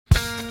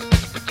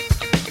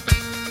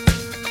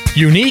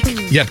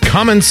Unique, yet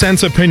common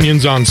sense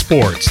opinions on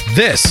sports.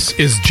 This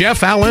is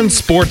Jeff Allen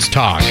Sports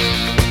Talk.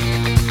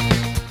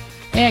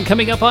 And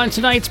coming up on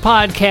tonight's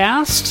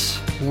podcast,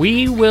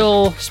 we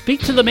will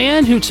speak to the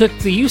man who took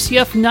the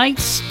UCF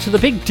Knights to the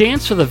big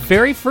dance for the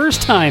very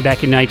first time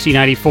back in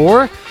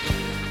 1994.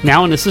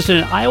 Now an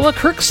assistant at Iowa,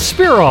 Kirk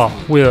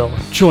Speraw, will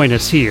join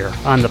us here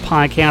on the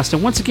podcast.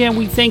 And once again,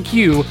 we thank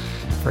you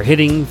for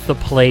hitting the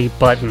play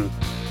button.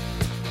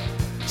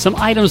 Some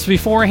items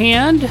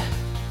beforehand.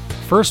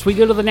 First, we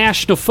go to the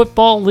National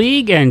Football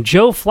League, and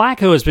Joe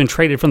Flacco has been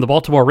traded from the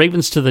Baltimore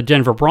Ravens to the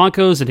Denver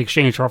Broncos in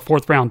exchange for a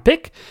fourth-round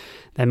pick.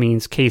 That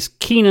means Case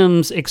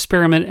Keenum's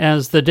experiment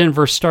as the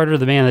Denver starter,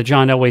 the man that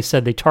John Elway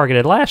said they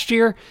targeted last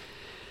year.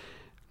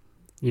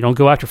 You don't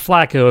go after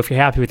Flacco if you're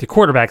happy with your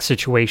quarterback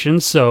situation.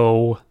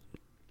 So,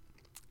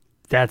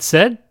 that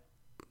said,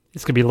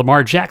 it's going to be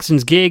Lamar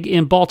Jackson's gig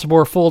in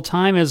Baltimore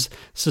full-time as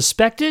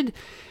suspected,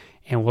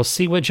 and we'll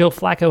see what Joe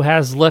Flacco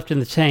has left in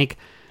the tank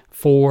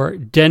for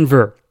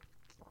Denver.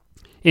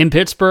 In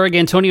Pittsburgh,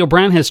 Antonio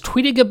Brown has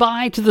tweeted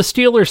goodbye to the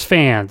Steelers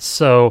fans,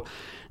 so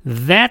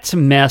that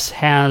mess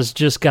has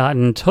just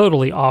gotten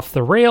totally off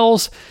the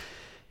rails,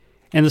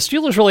 and the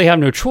Steelers really have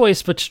no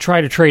choice but to try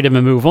to trade him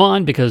and move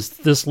on because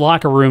this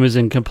locker room is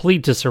in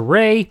complete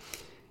disarray.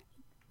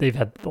 They've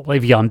had the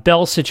Le'Veon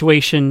Bell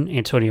situation,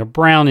 Antonio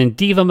Brown in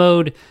diva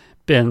mode,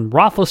 Ben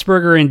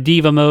Roethlisberger in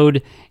diva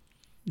mode.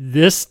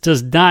 This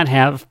does not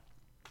have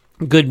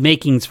good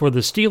makings for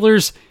the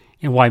Steelers.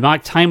 And why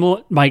Mike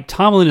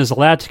Tomlin is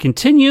allowed to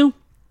continue,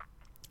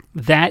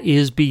 that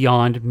is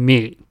beyond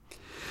me.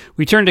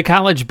 We turn to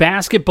college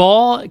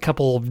basketball. A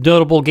couple of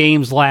notable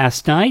games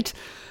last night.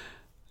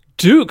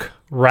 Duke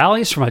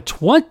rallies from a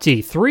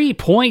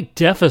 23-point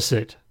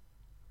deficit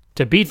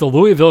to beat the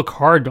Louisville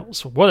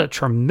Cardinals. What a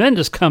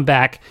tremendous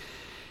comeback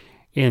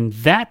in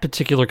that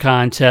particular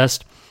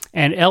contest.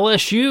 And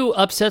LSU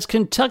upsets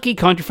Kentucky.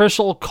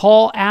 Controversial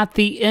call at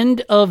the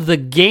end of the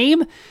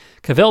game.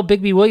 Kavell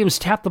Bigby Williams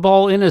tapped the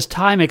ball in as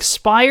time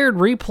expired.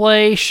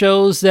 Replay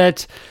shows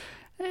that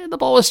the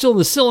ball was still in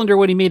the cylinder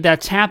when he made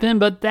that tap in,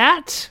 but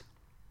that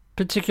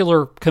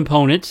particular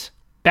component,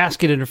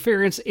 basket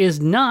interference, is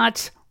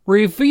not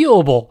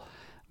reviewable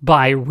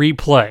by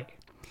replay.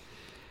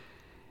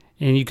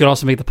 And you could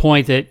also make the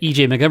point that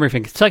E.J. Montgomery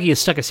from Kentucky has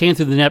stuck his hand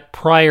through the net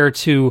prior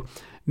to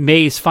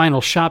May's final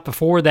shot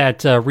before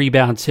that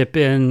rebound tip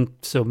in,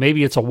 so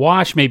maybe it's a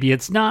wash, maybe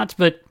it's not,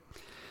 but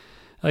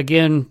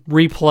again,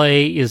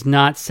 replay is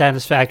not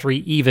satisfactory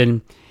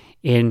even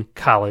in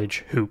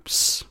college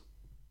hoops.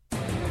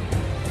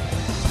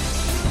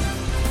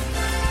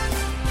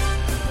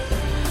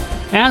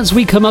 As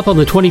we come up on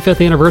the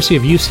 25th anniversary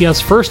of UCF's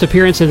first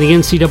appearance in the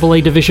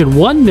NCAA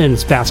Division I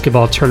men's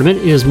basketball tournament,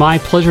 it is my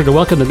pleasure to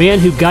welcome the man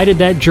who guided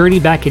that journey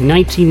back in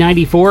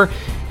 1994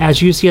 as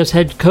UCF's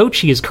head coach.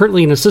 He is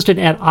currently an assistant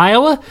at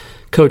Iowa.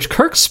 Coach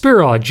Kirk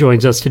Speraw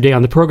joins us today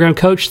on the program.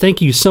 Coach,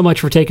 thank you so much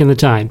for taking the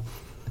time.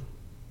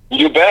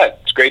 You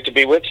bet. It's great to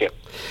be with you.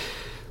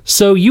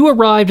 So you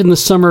arrived in the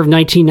summer of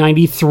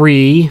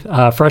 1993,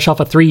 fresh off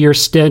a 3-year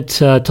stint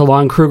to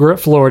Lon Kruger at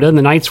Florida, and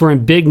the Knights were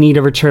in big need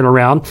of a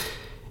turnaround.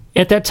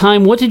 At that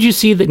time, what did you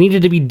see that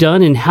needed to be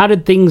done, and how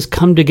did things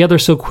come together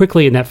so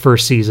quickly in that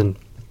first season?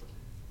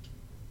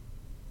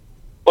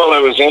 Well,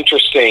 it was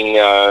interesting.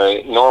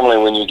 Normally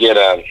when you get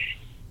a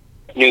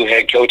new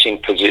head coaching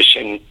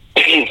position,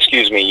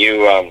 excuse me,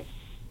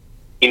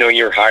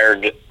 you're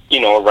hired,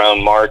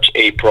 around March,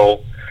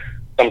 April,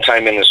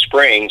 sometime in the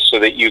spring, so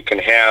that you can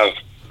have,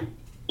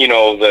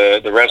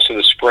 the rest of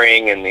the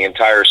spring and the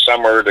entire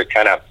summer to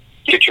kind of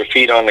get your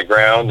feet on the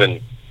ground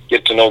and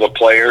get to know the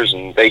players,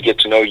 and they get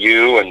to know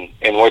you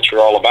and what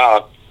you're all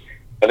about.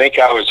 I think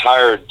I was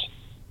hired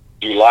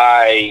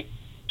July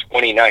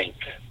 29th.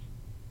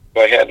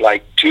 So I had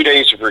like 2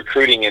 days of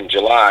recruiting in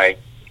July,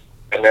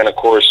 and then, of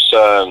course,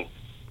 the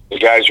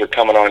guys were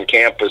coming on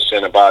campus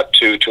in about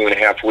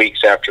 2.5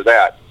 weeks after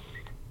that.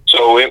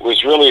 So it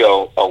was really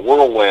a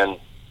whirlwind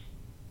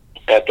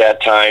at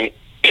that time.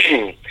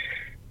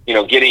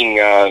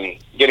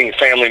 Getting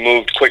family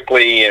moved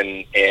quickly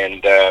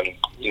and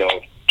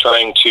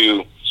trying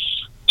to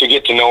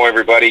get to know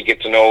everybody,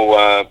 get to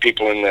know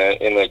people in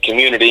the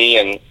community,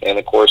 and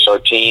of course our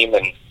team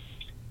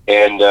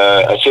and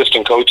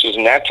assistant coaches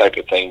and that type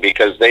of thing,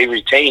 because they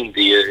retained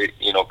the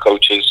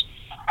coaches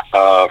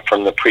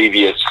from the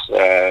previous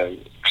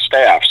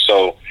staff.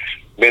 So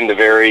Ben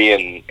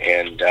DeVary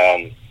and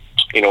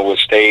was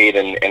stayed,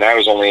 and I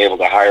was only able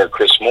to hire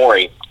Chris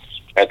Morey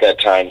at that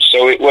time.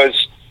 So it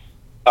was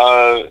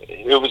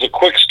a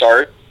quick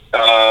start,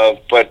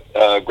 but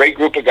a great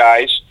group of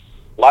guys,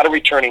 a lot of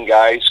returning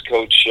guys.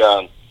 Coach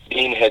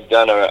Dean had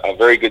done a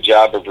very good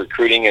job of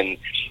recruiting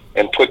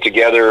and put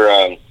together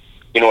a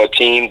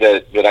team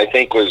that I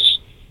think was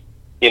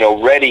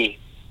ready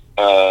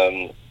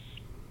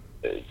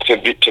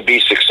to be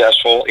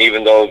successful,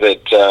 even though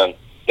that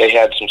they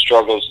had some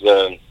struggles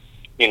the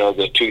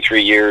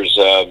 2-3 years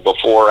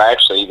before,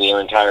 actually the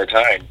entire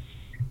time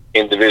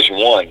in Division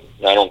I.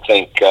 I don't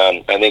think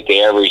I think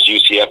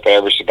UCF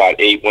averaged about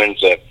 8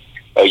 wins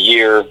a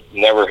year.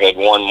 Never had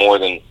won more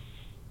than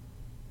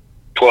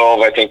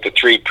 12. I think the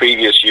 3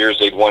 previous years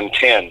they'd won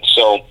 10.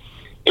 So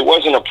it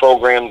wasn't a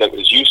program that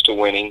was used to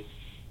winning,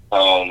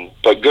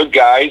 but good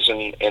guys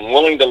and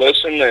willing to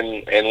listen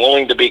and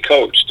willing to be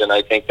coached, and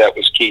I think that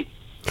was key.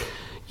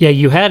 Yeah,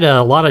 you had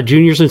a lot of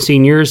juniors and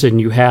seniors,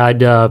 and you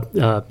had,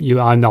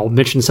 I'll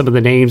mention some of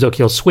the names,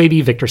 Oakhill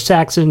Swaby, Victor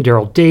Saxon,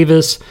 Daryl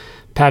Davis,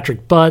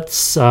 Patrick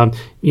Butts,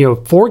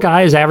 4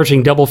 guys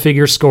averaging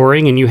double-figure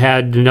scoring, and you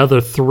had another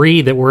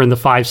 3 that were in the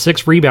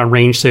 5-6 rebound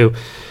range. So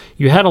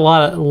you had a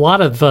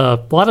lot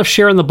of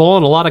sharing the ball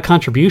and a lot of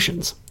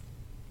contributions.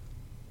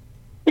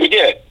 We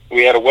did.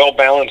 We had a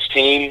well-balanced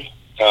team,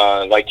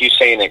 like you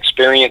say, an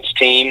experienced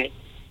team.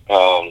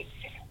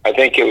 I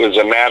think it was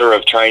a matter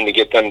of trying to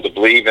get them to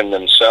believe in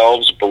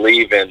themselves,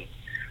 believe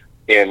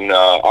in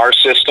our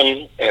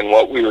system and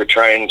what we were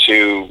trying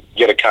to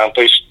get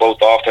accomplished, both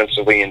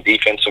offensively and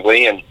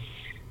defensively. And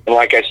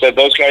like I said,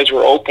 those guys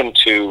were open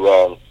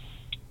to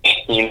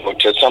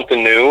to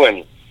something new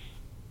and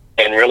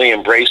really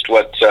embraced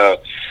what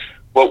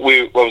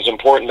was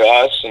important to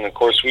us. And of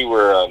course, we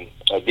were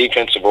a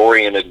defensive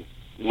oriented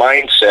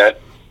mindset,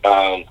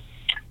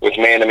 with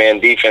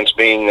man-to-man defense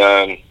being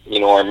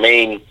our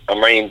main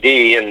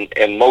D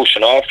and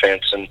motion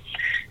offense. And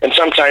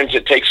sometimes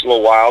it takes a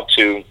little while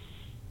to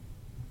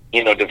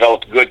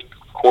develop good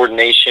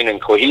coordination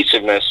and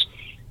cohesiveness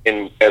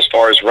in as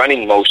far as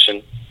running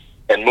motion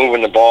and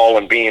moving the ball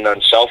and being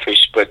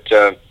unselfish. But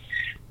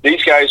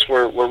these guys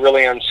were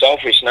really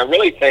unselfish, and I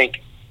really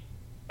think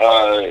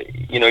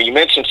you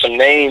mentioned some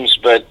names,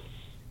 but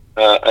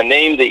a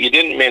name that you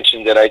didn't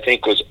mention that I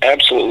think was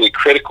absolutely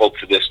critical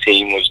to this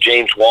team was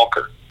James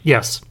Walker.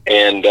 Yes.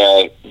 And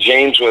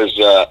James was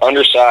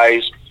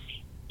undersized,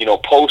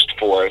 post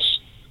for us,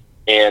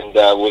 and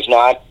was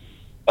not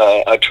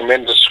a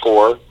tremendous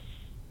scorer.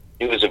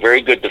 He was a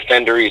very good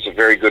defender. He's a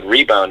very good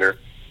rebounder.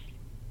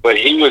 But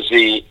he was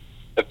the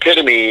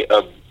epitome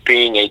of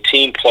being a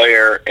team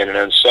player and an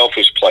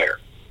unselfish player.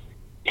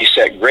 He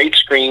set great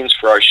screens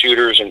for our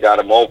shooters and got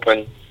them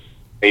open.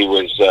 He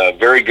was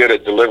very good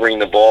at delivering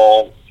the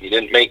ball. He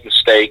didn't make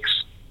mistakes.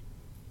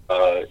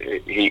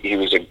 He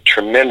was a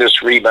tremendous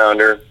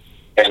rebounder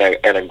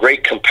and a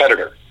great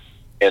competitor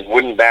and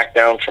wouldn't back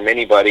down from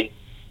anybody.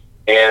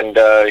 And,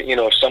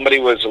 if somebody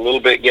was a little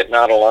bit getting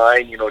out of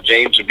line,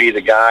 James would be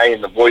the guy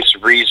and the voice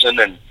of reason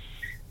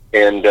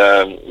and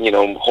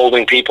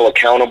holding people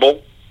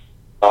accountable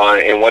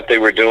in what they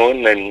were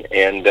doing.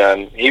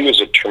 And he was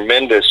a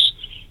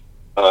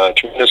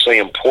tremendously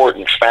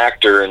important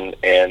factor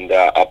and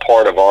a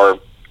part of our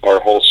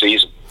whole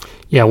season.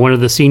 Yeah, one of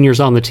the seniors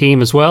on the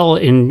team as well,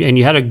 and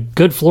you had a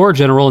good floor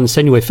general in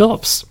Senway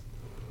Phillips.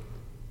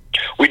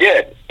 We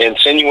did, and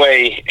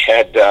Senway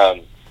had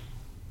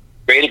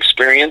great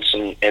experience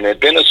and had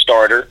been a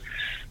starter,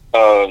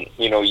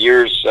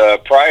 years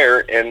prior,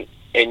 and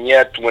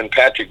yet when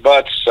Patrick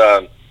Butts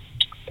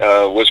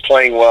was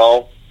playing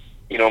well,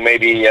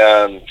 maybe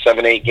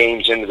 7-8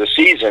 games into the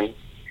season,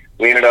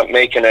 we ended up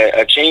making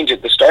a change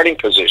at the starting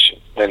position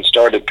and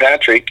started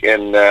Patrick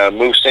and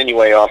moved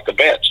Senway off the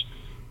bench.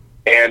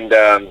 And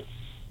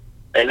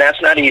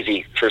that's not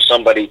easy for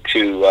somebody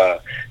to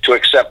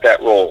accept that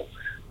role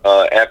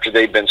after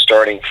they've been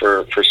starting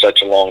for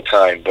such a long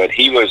time. But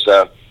he was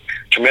a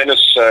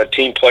tremendous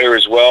team player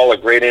as well, a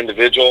great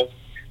individual,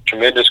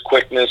 tremendous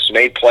quickness,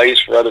 made plays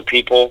for other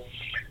people.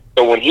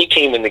 So when he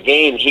came in the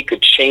game, he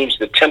could change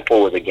the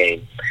tempo of the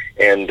game,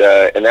 and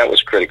that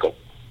was critical.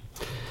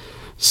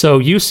 So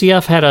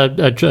UCF had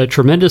a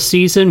tremendous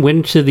season,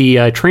 went to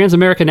the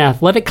Trans-American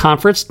Athletic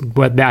Conference,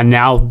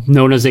 now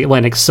known as the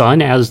Atlantic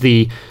Sun, as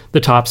the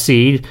top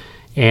seed,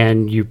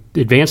 and you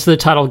advanced to the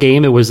title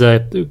game. It was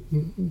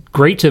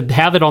great to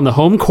have it on the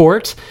home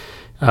court,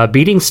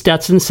 beating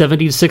Stetson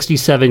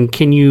 70-67.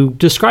 Can you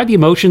describe the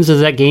emotions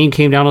as that game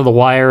came down to the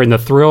wire and the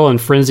thrill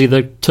and frenzy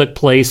that took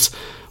place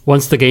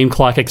once the game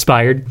clock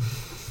expired?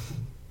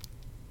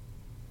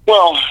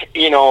 Well,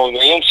 the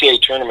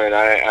NCAA tournament,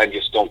 I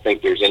just don't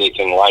think there's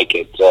anything like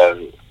it.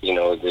 The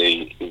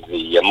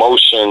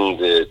emotion,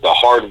 the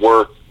hard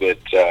work that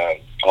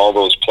all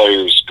those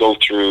players go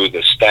through,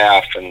 the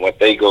staff and what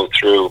they go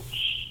through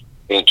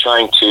in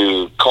trying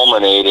to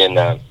culminate in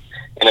a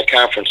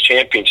conference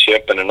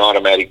championship and an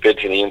automatic bid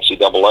to the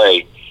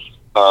NCAA.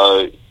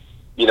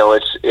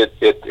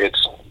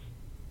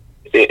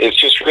 It's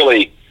just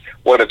really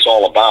what it's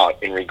all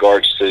about in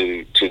regards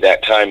to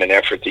that time and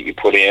effort that you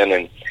put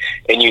in,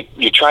 and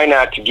you try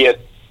not to get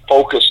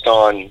focused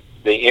on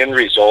the end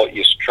result.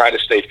 You try to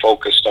stay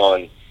focused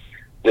on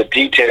the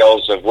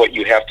details of what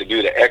you have to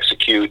do to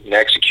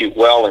execute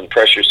well in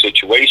pressure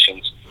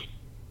situations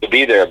to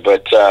be there.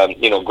 But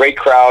great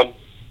crowd.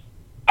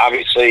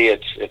 Obviously,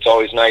 it's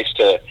always nice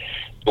to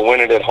win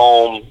it at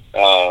home.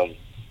 I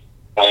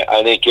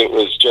think it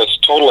was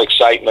just total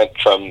excitement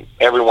from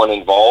everyone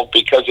involved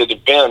because it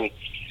had been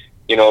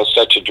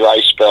such a dry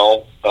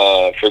spell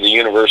for the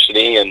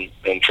university and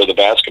for the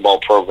basketball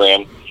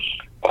program,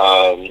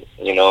 and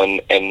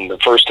the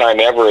first time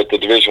ever at the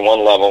Division I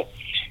level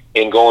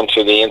in going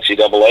to the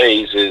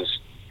NCAAs is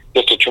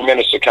just a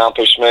tremendous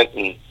accomplishment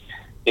and,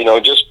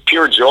 just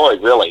pure joy,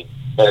 really.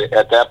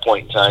 at that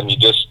point in time. You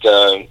just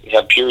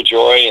have pure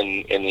joy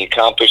in the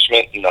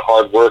accomplishment and the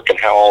hard work and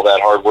how all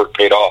that hard work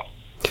paid off.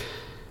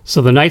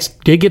 So the Knights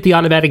did get the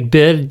automatic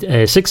bid,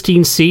 a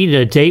 16 seed,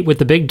 a date with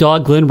the big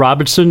dog Glenn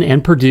Robinson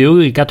and Purdue.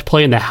 He got to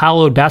play in the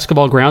hallowed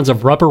basketball grounds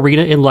of Rupp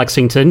Arena in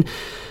Lexington.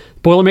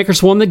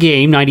 Boilermakers won the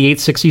game,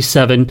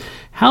 98-67.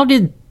 How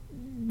did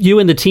you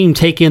and the team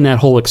take in that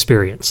whole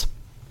experience?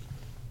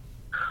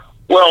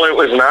 Well, it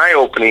was an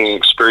eye-opening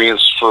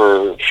experience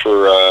for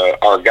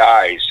our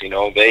guys. You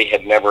know, they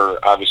had never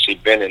obviously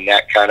been in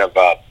that kind of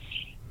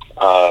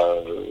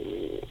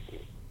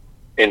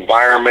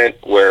environment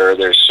where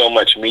there's so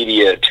much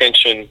media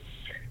attention,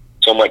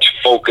 so much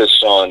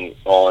focus on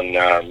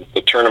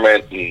the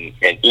tournament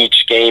and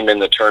each game in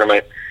the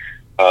tournament.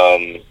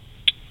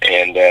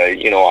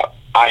 You know,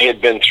 I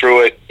had been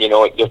through it, you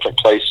know, at different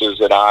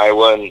places at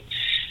Iowa and,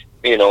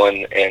 you know,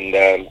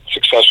 and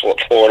successful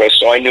at Florida,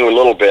 so I knew a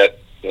little bit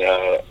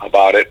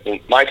about it. And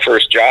my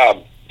first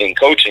job in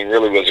coaching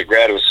really was a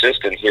graduate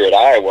assistant here at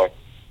Iowa,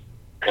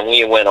 and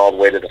we went all the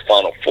way to the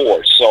Final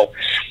Four. So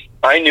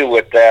I knew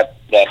what that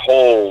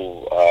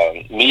whole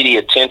media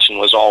attention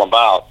was all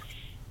about.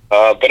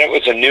 But it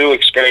was a new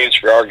experience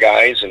for our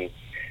guys, and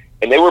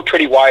they were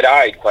pretty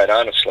wide-eyed, quite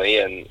honestly,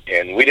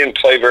 and we didn't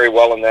play very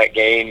well in that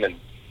game. And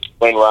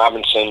Glenn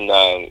Robinson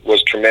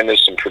was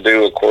tremendous, and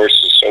Purdue, of course,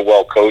 is so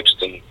well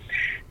coached, and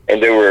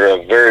they were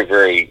a very,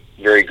 very,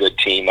 very good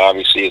team,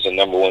 obviously, as a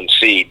number one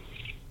seed.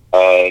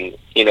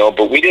 You know,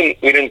 but we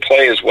didn't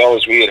play as well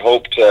as we had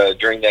hoped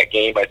during that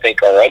game. I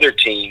think our other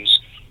teams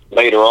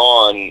later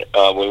on,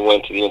 when we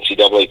went to the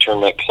NCAA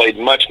tournament, played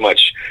much,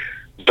 much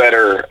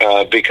better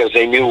because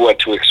they knew what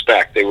to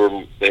expect. They were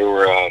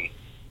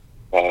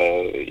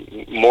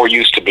more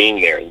used to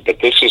being there. But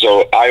this is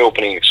an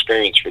eye-opening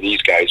experience for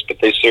these guys, but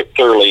they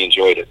thoroughly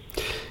enjoyed it.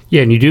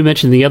 Yeah, and you do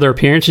mention the other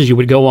appearances. You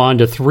would go on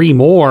to 3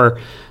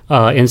 more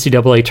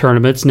NCAA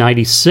tournaments,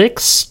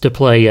 96 to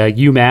play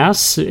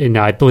UMass, and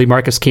I believe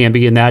Marcus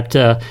Camby in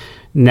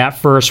that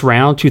first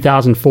round,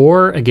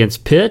 2004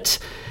 against Pitt,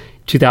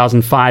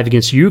 2005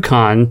 against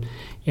UConn.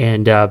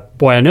 And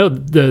boy, I know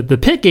the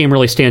Pitt game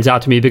really stands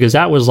out to me because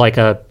that was like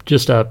a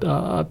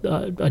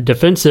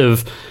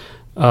defensive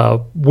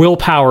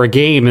willpower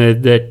game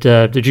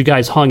that you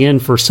guys hung in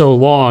for so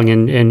long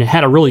and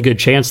had a really good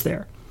chance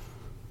there.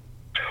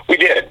 We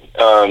did.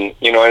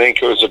 You know, I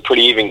think it was a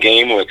pretty even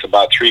game with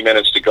about 3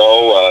 minutes to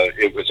go.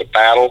 It was a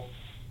battle.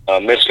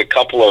 Missed a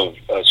couple of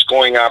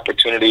scoring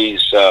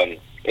opportunities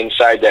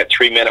inside that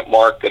 3-minute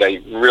mark that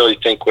I really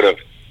think would have,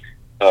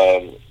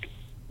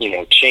 you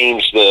know,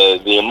 changed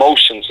the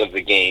emotions of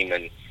the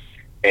game.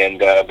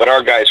 But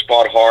our guys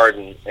fought hard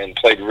and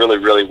played really,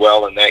 really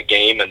well in that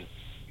game. And,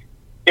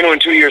 you know,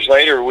 and 2 years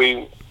later,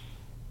 the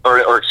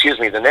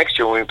next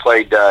year when we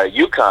played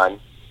UConn,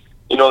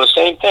 you know, the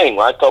same thing.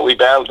 I thought we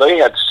battled. They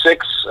had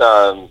 6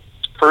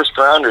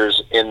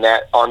 first-rounders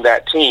on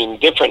that team,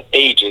 different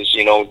ages,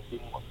 you know,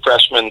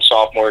 freshmen,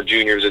 sophomore,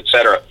 juniors,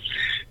 etc.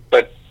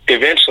 But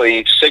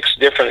eventually, 6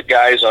 different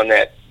guys on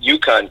that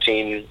UConn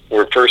team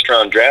were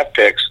first-round draft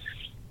picks,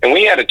 and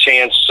we had a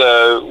chance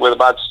with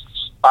about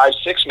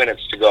 5-6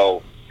 minutes to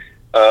go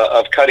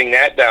of cutting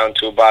that down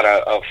to about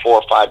a 4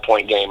 or 5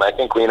 point game. I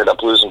think we ended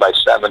up losing by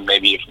 7,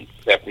 maybe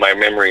if my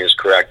memory is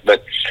correct.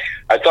 But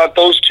I thought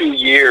those 2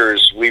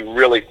 years we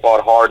really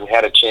fought hard and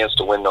had a chance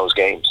to win those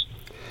games.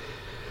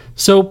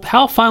 So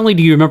how fondly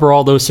do you remember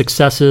all those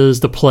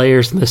successes, the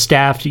players, and the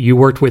staff that you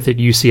worked with at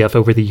UCF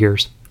over the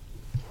years?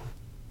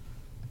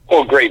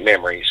 Well, great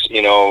memories.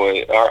 You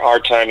know, our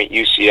time at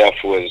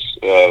UCF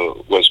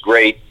was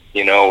great.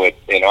 You know,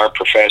 in our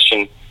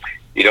profession,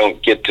 you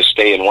don't get to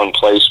stay in one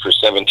place for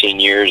 17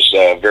 years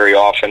very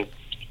often.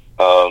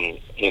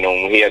 You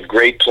know, we had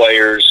great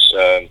players,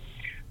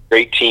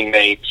 great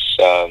teammates,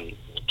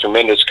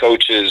 tremendous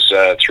coaches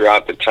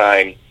throughout the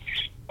time,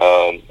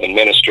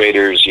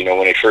 administrators. You know,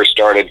 when I first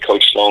started,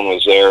 Coach Sloan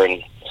was there,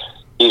 and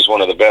he's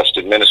one of the best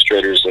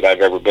administrators that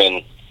I've ever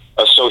been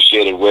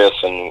associated with,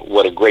 and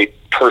what a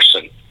great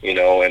person, you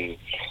know, and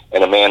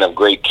a man of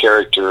great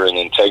character and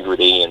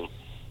integrity. And,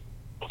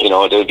 you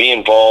know, to be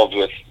involved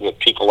with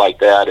people like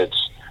that, it's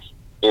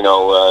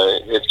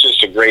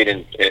just a great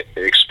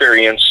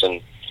experience.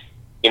 And,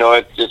 you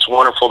know, it's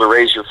wonderful to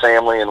raise your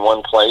family in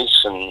one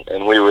place,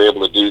 and we were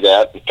able to do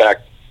that. In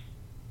fact,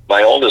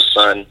 my oldest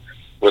son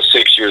was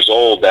 6 years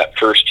old that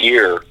first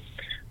year,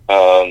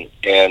 and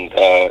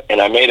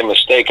I made a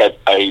mistake.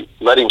 I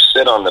let him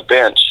sit on the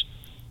bench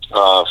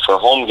for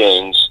home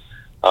games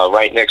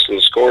right next to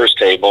the scorer's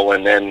table,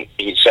 and then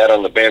he sat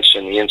on the bench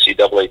in the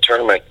NCAA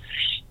tournament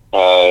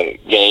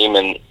game,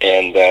 and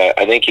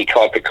I think he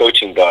caught the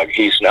coaching bug.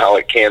 He's now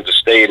at Kansas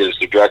State as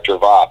the director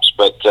of ops.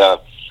 But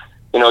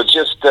you know,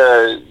 just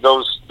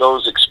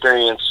those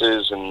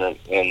experiences, and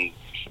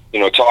you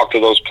know, talk to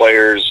those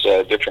players,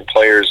 different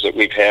players that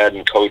we've had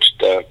and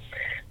coached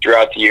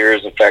throughout the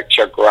years. In fact,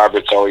 Chuck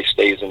Roberts always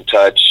stays in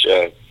touch,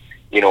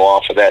 you know,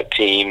 off of that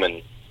team,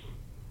 and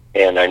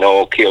I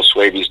know Keel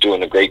Swaby's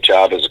doing a great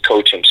job as a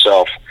coach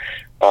himself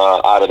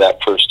out of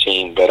that first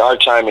team. But our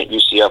time at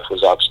UCF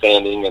was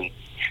outstanding, and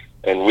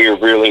we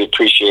really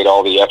appreciate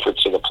all the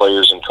efforts of the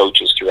players and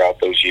coaches throughout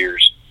those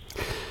years.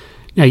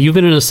 Now, you've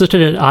been an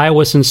assistant at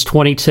Iowa since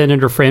 2010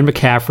 under Fran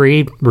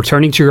McCaffery.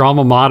 Returning to your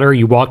alma mater,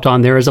 you walked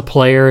on there as a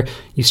player.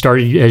 You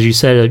started, as you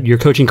said, your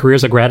coaching career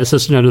as a grad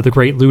assistant under the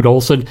great Lute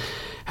Olson.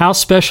 How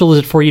special is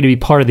it for you to be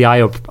part of the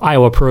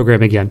Iowa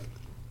program again?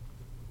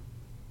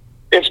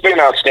 It's been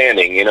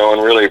outstanding, and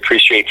really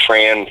appreciate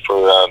Fran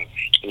for,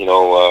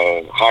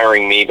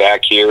 hiring me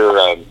back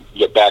here,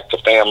 get back to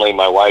family.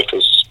 My wife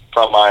is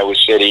from Iowa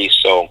City,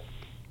 so,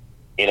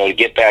 to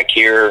get back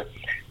here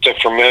to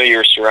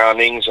familiar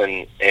surroundings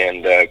and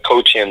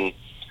coach in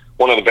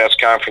one of the best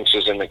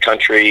conferences in the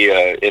country,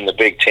 in the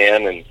Big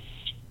Ten,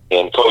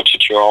 and coach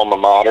at your alma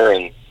mater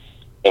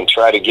and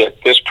try to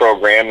get this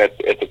program at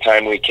the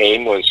time we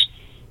came was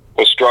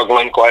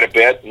struggling quite a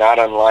bit, not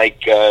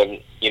unlike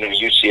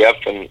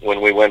UCF and when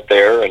we went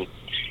there, and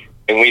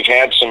we've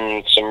had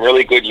some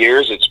really good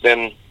years. It's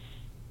been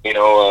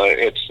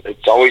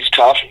it's always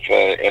tough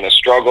and a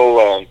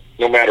struggle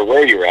no matter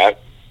where you're at,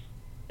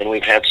 and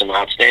we've had some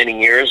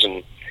outstanding years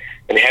and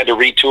had to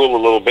retool a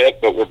little bit,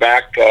 but we're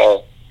back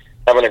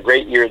having a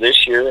great year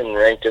this year and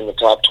ranked in the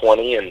top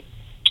 20, and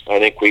I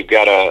think we've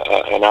got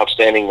an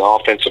outstanding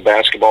offensive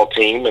basketball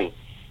team and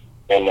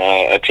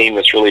a team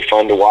that's really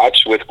fun to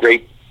watch with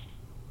great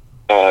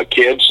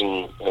kids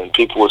and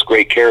people with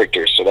great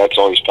characters, so that's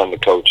always fun to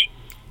coach.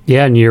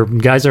 Yeah, and your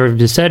guys are,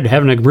 as said,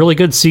 having a really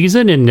good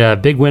season and a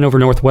big win over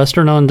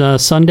Northwestern on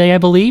Sunday, I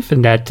believe,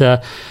 and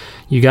that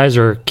you guys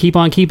are keep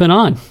on keeping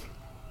on.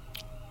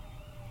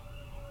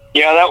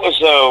 Yeah, that was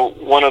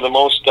one of the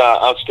most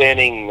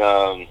outstanding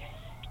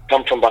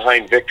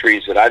come-from-behind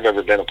victories that I've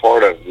ever been a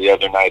part of the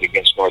other night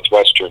against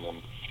Northwestern.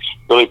 I'm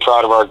really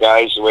proud of our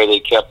guys, the way they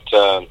kept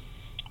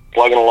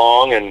plugging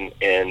along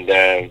and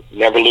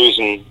never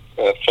losing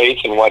faith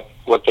in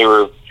what they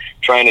were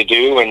trying to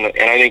do. And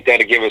I think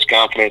that'll give us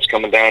confidence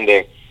coming down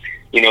to,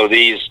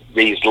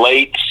 these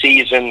late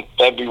season,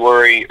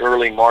 February,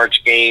 early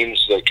March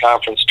games, the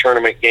conference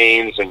tournament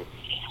games, and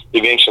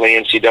eventually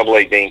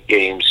NCAA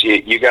games.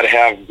 You got to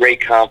have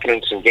great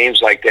confidence, and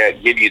games like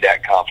that give you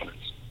that confidence.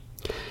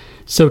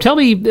 So tell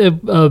me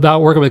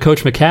about working with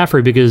Coach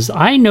McCaffery, because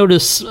I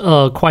notice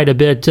quite a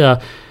bit.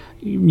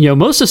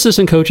 Most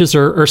assistant coaches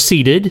are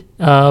seated,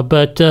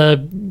 but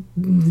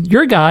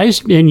your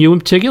guys, and you in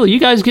particular, you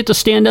guys get to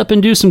stand up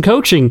and do some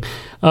coaching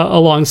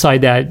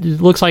alongside that.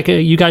 It looks like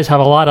you guys have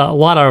a lot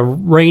of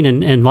reign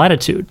and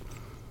latitude.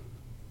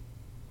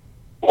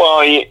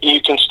 Well,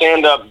 you can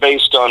stand up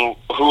based on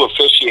who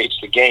officiates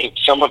the game.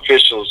 Some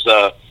officials,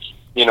 are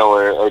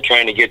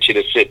trying to get you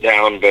to sit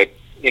down, but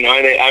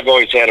I've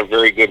always had a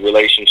very good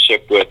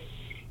relationship with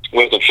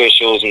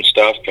officials and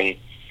stuff, and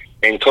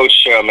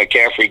Coach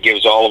McCaffery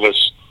gives all of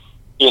us,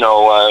 he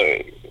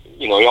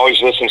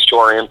always listens to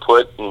our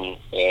input, and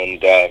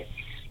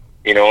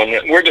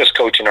we're just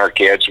coaching our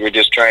kids. We're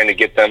just trying to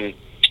get them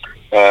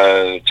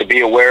to be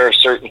aware of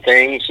certain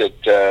things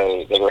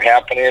that are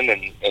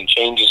happening and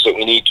changes that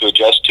we need to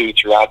adjust to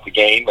throughout the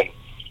game. And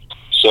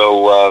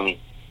so,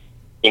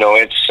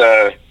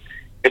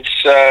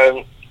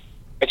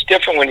 it's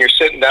different when you're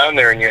sitting down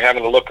there and you're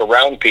having to look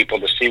around people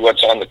to see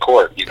what's on the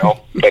court,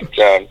 But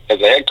as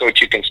a head coach,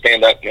 you can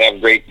stand up and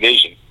have great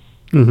vision.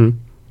 Mm-hmm.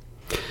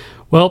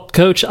 Well,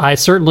 Coach, I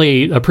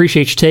certainly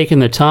appreciate you taking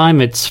the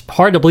time. It's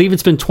hard to believe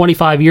it's been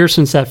 25 years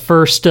since that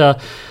first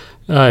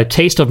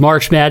taste of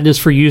March Madness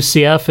for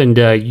UCF, and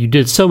you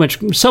did so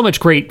much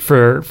great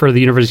for the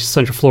University of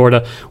Central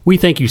Florida. We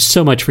thank you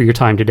so much for your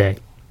time today.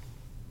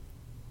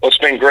 Well, it's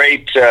been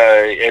great.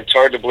 It's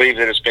hard to believe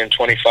that it's been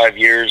 25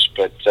 years,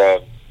 but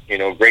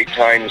great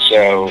times,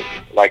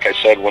 like I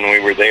said, when we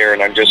were there,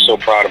 and I'm just so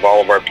proud of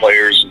all of our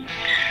players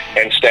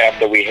and staff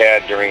that we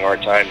had during our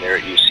time there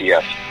at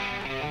UCF.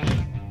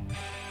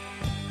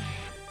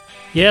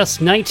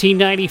 Yes,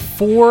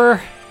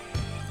 1994.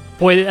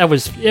 Boy,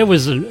 it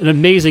was an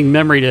amazing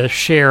memory to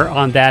share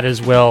on that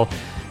as well.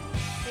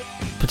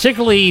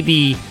 Particularly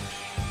the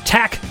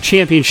TAC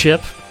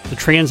Championship, the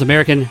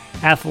Trans-American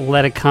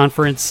Athletic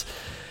Conference.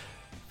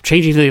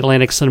 Changing to the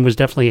Atlantic Sun was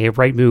definitely a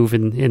right move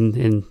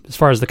in as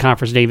far as the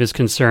conference name is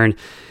concerned.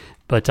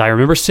 But I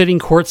remember sitting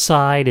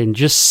courtside and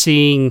just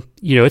seeing,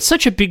 it's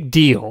such a big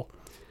deal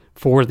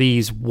for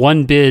these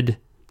one bid,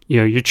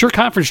 you're your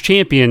conference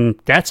champion.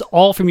 That's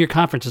all from your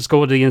conference. Let's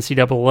go to the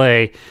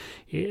NCAA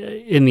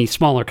in the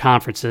smaller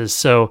conferences.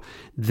 So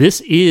this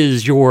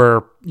is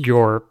your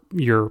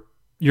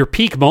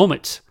peak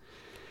moment.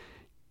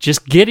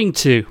 Just getting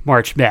to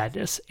March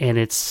Madness, and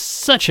it's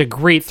such a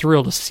great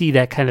thrill to see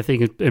that kind of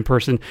thing in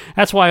person.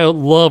 That's why I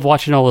love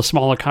watching all the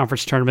smaller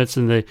conference tournaments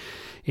when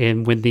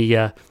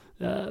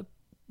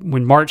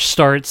March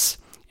starts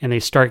and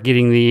they start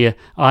getting the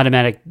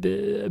automatic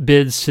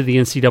bids to the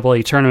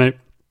NCAA tournament.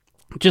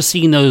 Just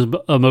seeing those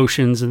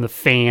emotions and the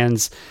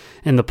fans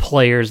and the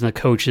players and the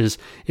coaches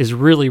is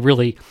really,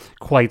 really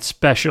quite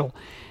special.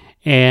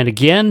 And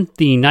again,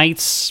 the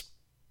Knights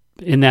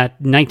in that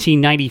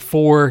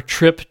 1994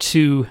 trip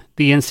to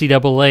the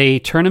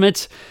NCAA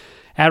tournament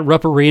at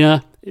Rupp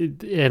Arena,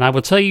 and I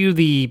will tell you,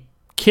 the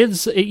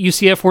kids at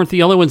UCF weren't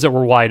the only ones that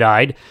were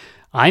wide-eyed.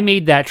 I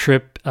made that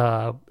trip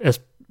as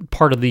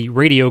part of the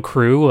radio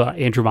crew.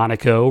 Andrew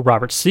Monaco,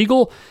 Robert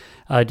Siegel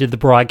did the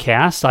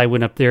broadcast. I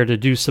went up there to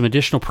do some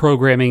additional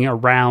programming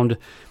around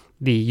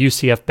the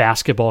UCF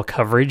basketball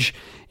coverage,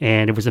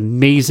 and it was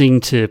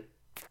amazing to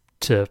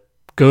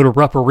go to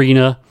Rupp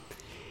Arena,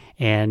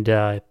 and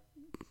I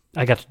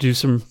got to do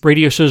some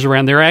radio shows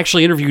around there. I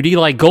actually interviewed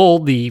Eli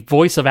Gold, the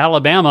voice of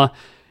Alabama.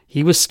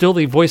 He was still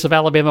the voice of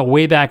Alabama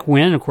way back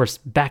when. Of course,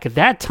 back at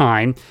that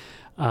time,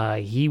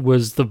 he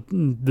was the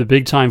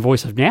big-time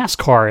voice of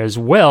NASCAR as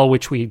well,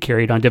 which we had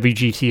carried on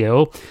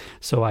WGTO.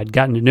 So I'd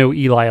gotten to know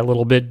Eli a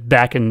little bit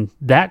back in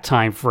that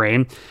time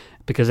frame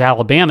because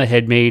Alabama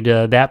had made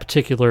that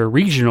particular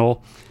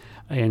regional,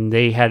 and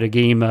they had a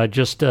game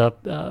just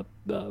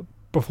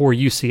before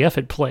UCF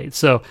had played.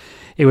 So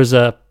it was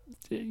a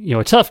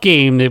tough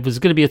game. It was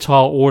going to be a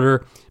tall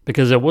order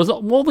because it was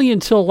only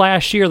until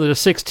last year that a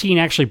 16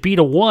 actually beat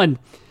a 1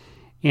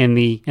 in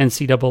the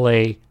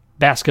NCAA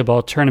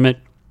basketball tournament.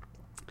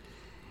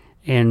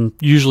 And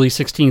usually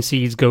 16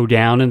 seeds go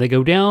down, and they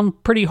go down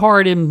pretty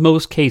hard in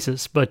most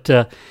cases. But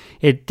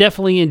it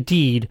definitely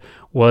indeed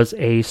was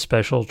a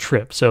special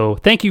trip. So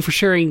thank you for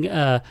sharing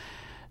that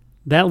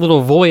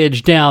little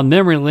voyage down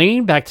memory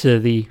lane back to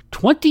the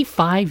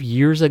 25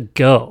 years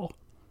ago.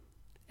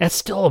 That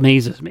still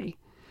amazes me.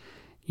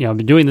 I've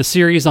been doing the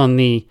series on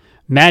the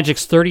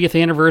Magic's 30th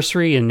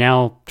anniversary, and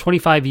now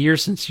 25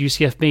 years since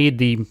UCF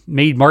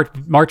made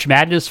March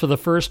Madness for the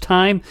first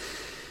time.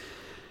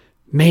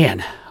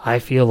 Man, I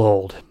feel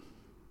old.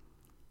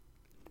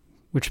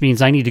 Which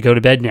means I need to go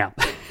to bed now.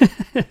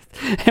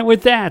 And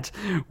with that,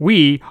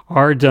 we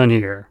are done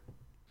here.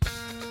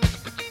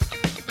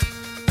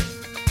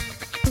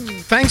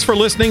 Thanks for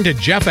listening to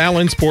Jeff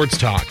Allen Sports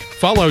Talk.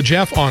 Follow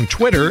Jeff on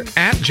Twitter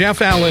at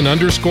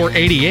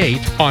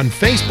JeffAllen_88, on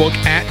Facebook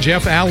at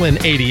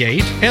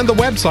JeffAllen88, and the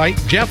website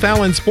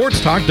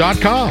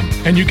JeffAllenSportsTalk.com.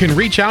 And you can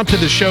reach out to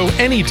the show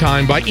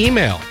anytime by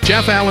email,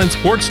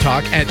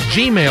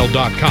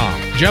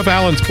 JeffAllenSportsTalk@gmail.com. Jeff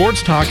Allen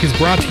Sports Talk is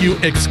brought to you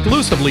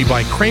exclusively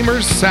by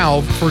Kramer's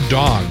Salve for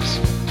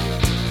Dogs.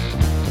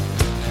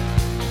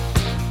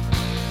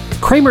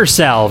 Kramer's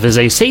Salve is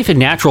a safe and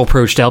natural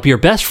approach to help your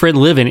best friend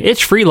live an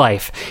itch-free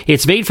life.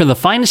 It's made from the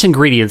finest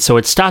ingredients so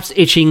it stops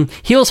itching,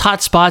 heals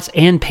hot spots,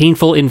 and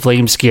painful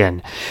inflamed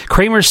skin.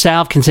 Kramer's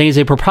Salve contains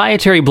a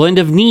proprietary blend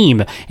of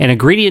neem, an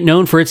ingredient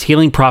known for its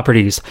healing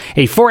properties.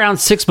 A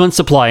 4-ounce 6-month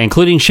supply,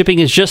 including shipping,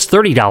 is just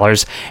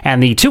 $30,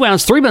 and the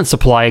 2-ounce 3-month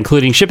supply,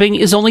 including shipping,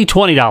 is only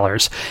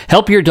 $20.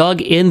 Help your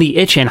dog end the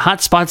itch and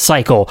hot spot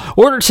cycle.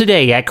 Order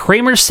today at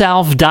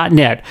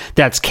KramerSalve.net.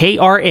 That's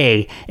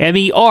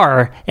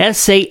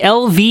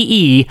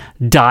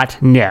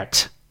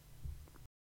KramerSalve.net.